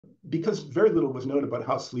because very little was known about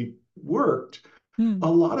how sleep worked, Hmm.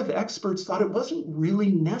 a lot of experts thought it wasn't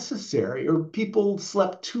really necessary, or people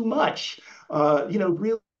slept too much.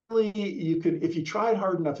 Really, you could, if you tried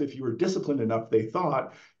hard enough, if you were disciplined enough, they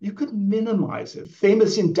thought you could minimize it.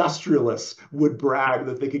 Famous industrialists would brag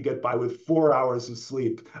that they could get by with 4 hours of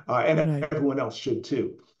sleep, and Right. everyone else should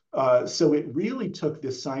too. So it really took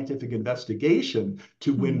this scientific investigation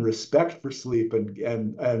to win Hmm. respect for sleep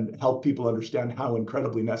and help people understand how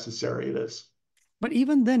incredibly necessary it is. But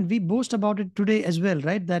even then, we boast about it today as well,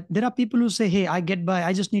 right? That there are people who say, hey, I get by.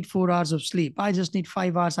 I just need 4 hours of sleep. I just need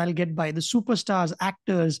 5 hours. I'll get by. The superstars,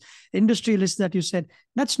 actors, industrialists that you said,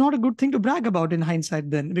 that's not a good thing to brag about in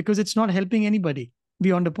hindsight, then, because it's not helping anybody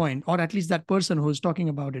beyond a point, or at least that person who's talking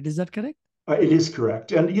about it. Is that correct? It is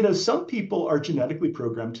correct. And, some people are genetically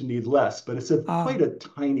programmed to need less, but it's quite Ah, a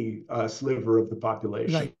tiny sliver of the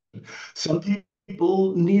population. right. Some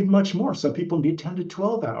people need much more. Some people need 10 to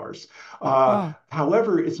 12 hours. Ah,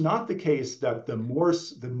 However, it's not the case that the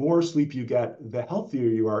more sleep you get, the healthier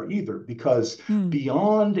you are either, because hmm,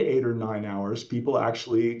 beyond 8 or 9 hours, people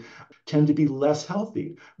actually tend to be less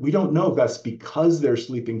healthy. We don't know if that's because they're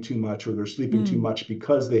sleeping too much or they're sleeping too hmm, much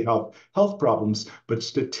because they have health problems. But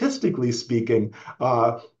statistically speaking,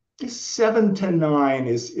 7 to 9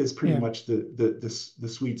 is pretty yeah. much the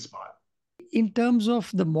sweet spot. In terms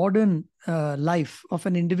of the modern life of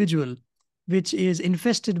an individual, which is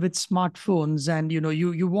infested with smartphones, and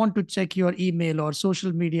you want to check your email or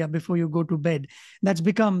social media before you go to bed, that's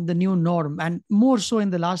become the new norm, and more so in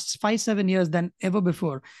the last 5 7 years than ever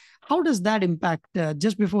before. How does that impact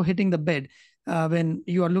just before hitting the bed, when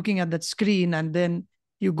you are looking at that screen and then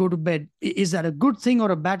you go to bed? Is that a good thing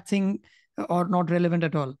or a bad thing, or not relevant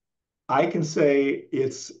at all? I can say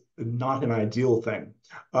it's not an ideal thing.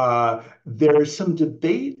 There's some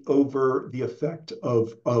debate over the effect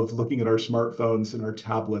of looking at our smartphones and our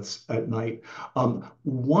tablets at night.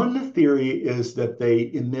 One theory is that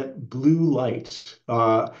they emit blue light,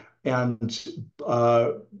 and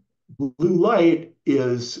blue light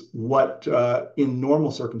is what, in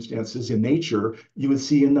normal circumstances in nature, you would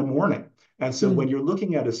see in the morning. And so when Hmm. you're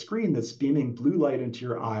looking at a screen that's beaming blue light into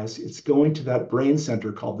your eyes, it's going to that brain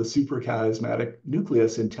center called the suprachiasmatic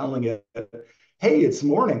nucleus and telling it, hey, it's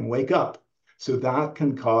morning, wake up. So that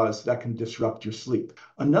can disrupt your sleep.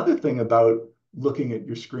 Another thing about looking at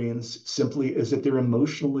your screens simply is that they're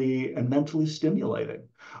emotionally and mentally stimulating.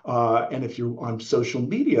 And if you're on social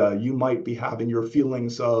media, you might be having your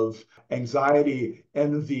feelings of anxiety,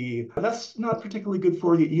 envy. That's not particularly good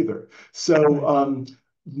for you either. So, Right.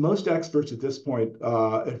 most experts at this point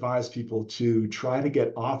advise people to try to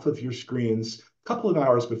get off of your screens a couple of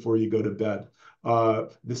hours before you go to bed.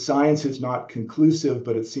 The science is not conclusive,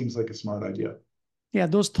 but it seems like a smart idea. Yeah,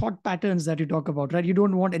 those thought patterns that you talk about, right? You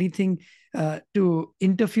don't want anything to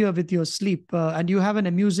interfere with your sleep. And you have an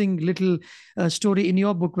amusing little story in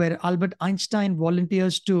your book where Albert Einstein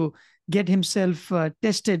volunteers to get himself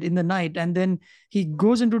tested in the night, and then he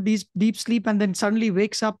goes into deep sleep, and then suddenly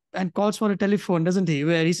wakes up and calls for a telephone, doesn't he?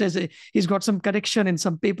 Where he says he's got some correction in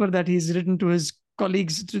some paper that he's written to his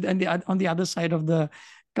colleagues on the other side of the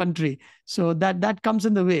country. So that comes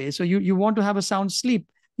in the way. So you want to have a sound sleep,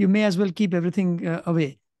 you may as well keep everything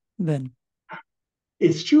away then.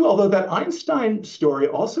 It's true, although that Einstein story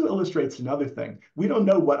also illustrates another thing. We don't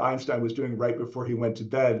know what Einstein was doing right before he went to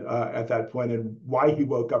bed at that point and why he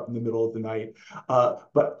woke up in the middle of the night.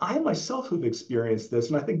 But I myself have experienced this,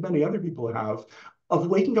 and I think many other people have, of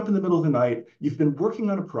waking up in the middle of the night. You've been working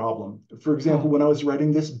on a problem. For example, Oh, when I was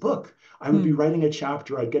writing this book, I would be hmm. writing a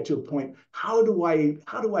chapter. I'd get to a point. How do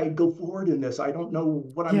I go forward in this? I don't know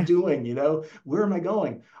what I'm Yeah, doing. Where am I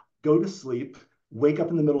going? Go to sleep. Wake up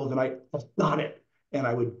in the middle of the night. I've got it, and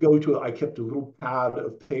I would go to it. I kept a little pad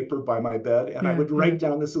of paper by my bed, and I yeah, would yeah, write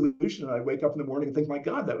down the solution. And I'd wake up in the morning and think, my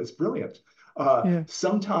God, that was brilliant. yeah.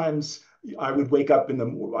 Sometimes I would wake up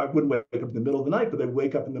I wouldn't wake up in the middle of the night, but I'd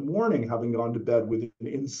wake up in the morning having gone to bed with an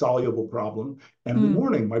insoluble problem. And in the Hmm.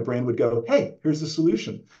 morning, my brain would go, hey, here's the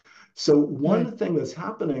solution. So Right. one thing that's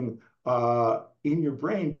happening in your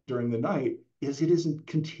brain during the night is it isn't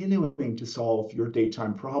continuing to solve your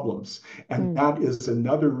daytime problems. And Oh. that is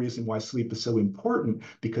another reason why sleep is so important,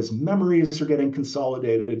 because memories are getting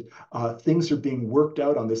consolidated. Things are being worked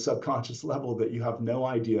out on this subconscious level that you have no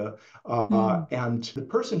idea. Hmm. And the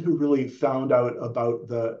person who really found out about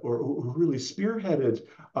or who really spearheaded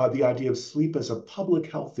the idea of sleep as a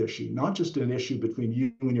public health issue, not just an issue between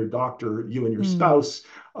you and your doctor, you and your Hmm. spouse,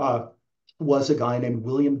 uh, was a guy named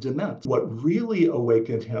William Dement. What really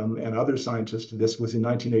awakened him and other scientists to this was in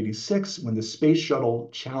 1986 when the space shuttle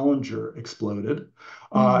Challenger exploded,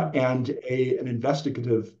 Mm, and an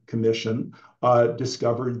investigative commission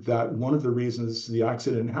discovered that one of the reasons the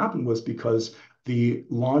accident happened was because the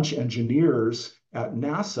launch engineers at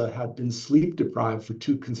NASA had been sleep deprived for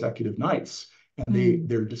 2 consecutive nights, and mm,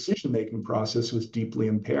 their decision-making process was deeply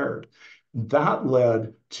impaired. That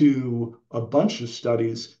led to a bunch of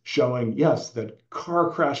studies showing, yes, that car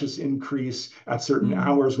crashes increase at certain mm.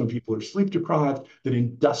 hours when people are sleep deprived, that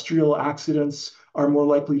industrial accidents are more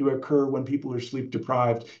likely to occur when people are sleep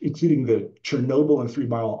deprived, including the Chernobyl and 3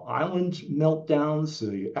 Mile Island meltdowns,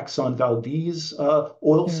 the Exxon Valdez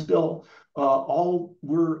oil Yeah. spill. All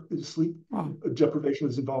were sleep Wow. deprivation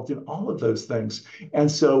was involved in all of those things. And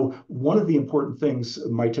so, one of the important things,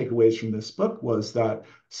 my takeaways from this book was that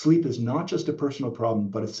sleep is not just a personal problem,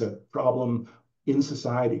 but it's a problem in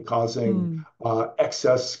society, causing Mm.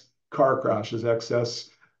 excess car crashes, excess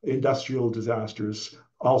industrial disasters,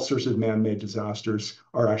 all sorts of man-made disasters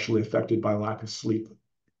are actually affected by lack of sleep.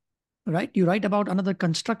 Right. You write about another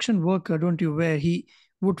construction worker, don't you, where he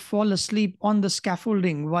would fall asleep on the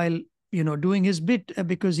scaffolding while, doing his bit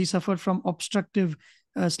because he suffered from obstructive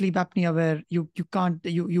sleep apnea, where you can't,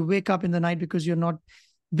 you wake up in the night because you're not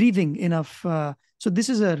breathing enough. So this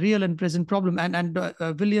is a real and present problem. And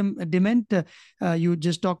William Dement, you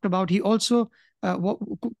just talked about, he also, what,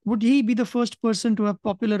 would he be the first person to have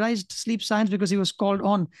popularized sleep science because he was called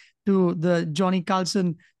on to the Johnny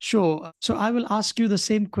Carlson show? So I will ask you the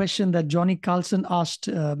same question that Johnny Carlson asked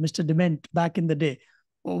Mr. Dement back in the day.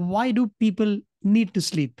 Why do people need to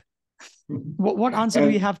sleep? What answer do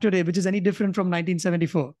you And have today, which is any different from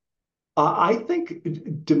 1974? I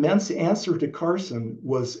think Dement's answer to Carson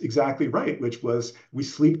was exactly right, which was we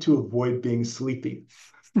sleep to avoid being sleepy.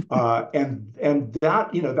 And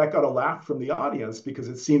that that got a laugh from the audience because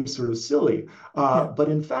it seems sort of silly. Yeah. But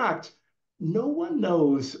in fact, no one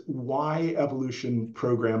knows why evolution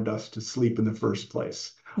programmed us to sleep in the first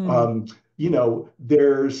place. Hmm. Um,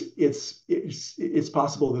 there's it's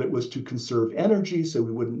possible that it was to conserve energy, so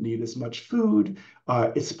we wouldn't need as much food.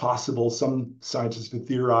 It's possible some scientists have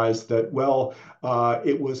theorized that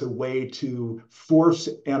it was a way to force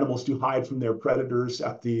animals to hide from their predators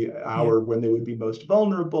at the Yeah. hour when they would be most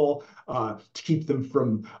vulnerable, to keep them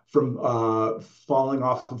from falling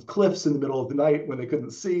off of cliffs in the middle of the night when they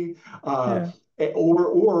couldn't see, uh, Yeah.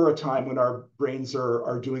 or a time when our brains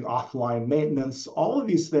are doing offline maintenance. All of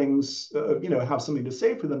these things, have something to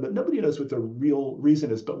say for them, but nobody knows what the real reason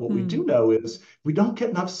is. But what we Hmm. do know is we don't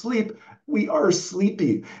get enough sleep. We are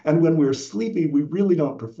sleepy, and when we're sleepy, we really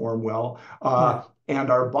don't perform well. Yeah. And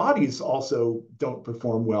our bodies also don't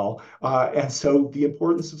perform well. And so the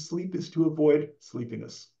importance of sleep is to avoid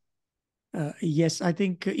sleepiness. Yes, I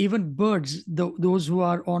think even birds, those who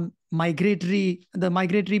are on the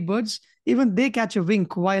migratory birds, even they catch a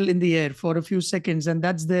wink while in the air for a few seconds, and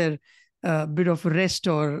that's their bit of rest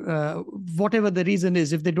or whatever the reason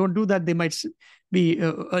is. If they don't do that, they might be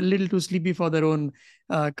a little too sleepy for their own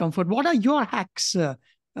comfort. What are your hacks,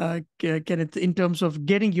 Kenneth, in terms of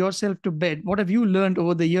getting yourself to bed? What have you learned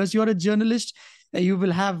over the years? You're a journalist. You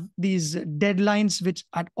will have these deadlines which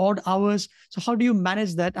at odd hours. So how do you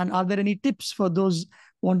manage that? And are there any tips for those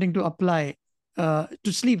wanting to apply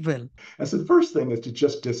to sleep well? And so the first thing is to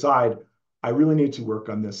just decide, I really need to work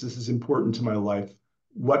on this. This is important to my life.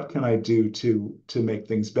 What can I do to make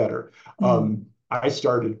things better? Mm, I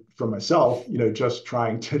started for myself, just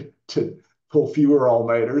trying to pull fewer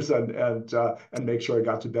all-nighters and make sure I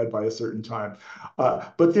got to bed by a certain time.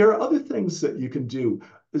 But there are other things that you can do.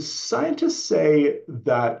 Scientists say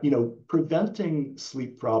that preventing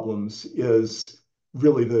sleep problems is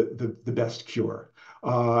really the best cure.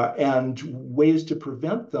 And ways to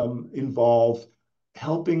prevent them involve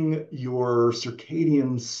helping your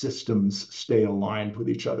circadian systems stay aligned with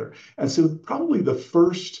each other. And so probably the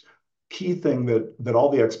first key thing that all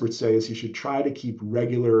the experts say is you should try to keep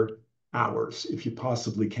regular hours if you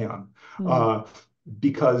possibly can. mm, Uh,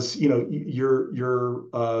 because your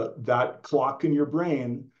that clock in your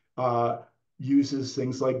brain uses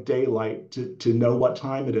things like daylight to know what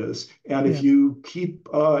time it is. And if yeah. you keep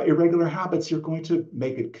irregular habits, you're going to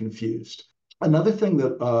make it confused. Another thing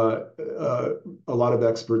that a lot of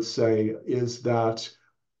experts say is that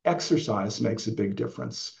exercise makes a big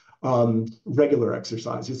difference. Regular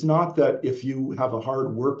exercise. It's not that if you have a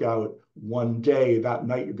hard workout one day, that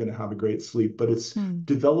night you're going to have a great sleep, but it's Mm,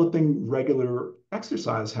 developing regular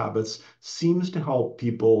exercise habits seems to help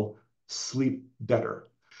people sleep better.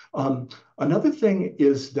 Another thing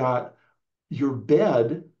is that your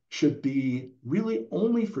bed should be really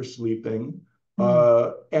only for sleeping,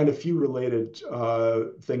 Mm. and a few related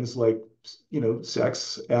things like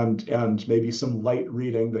sex and maybe some light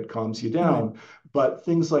reading that calms you Right. down. But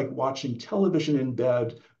things like watching television in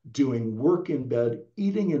bed, doing work in bed,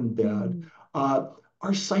 eating in bed, Mm. uh,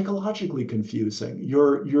 are psychologically confusing.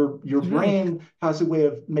 Your Right. brain has a way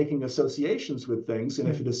of making associations with things, and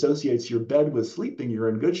if Right. it associates your bed with sleeping, you're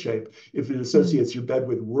in good shape. If it Mm. associates your bed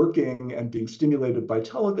with working and being stimulated by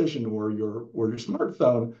television or your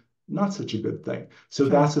smartphone, not such a good thing. So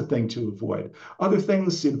Right. that's a thing to avoid. Other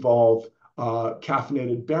things involve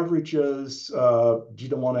caffeinated beverages. You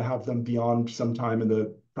don't want to have them beyond sometime in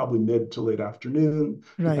the probably mid to late afternoon,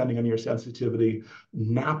 Right. depending on your sensitivity.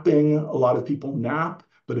 Napping, a lot of people nap,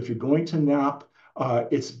 but if you're going to nap,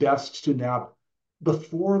 it's best to nap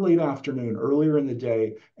before late afternoon, earlier in the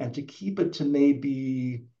day, and to keep it to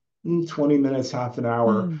maybe 20 minutes, half an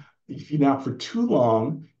hour. Mm. If you nap for too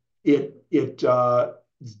long, it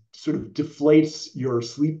sort of deflates your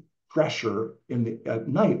sleep pressure at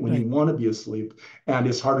night when you Right. want to be asleep, and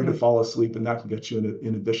it's harder to Right. fall asleep, and that can get you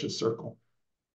in a vicious circle.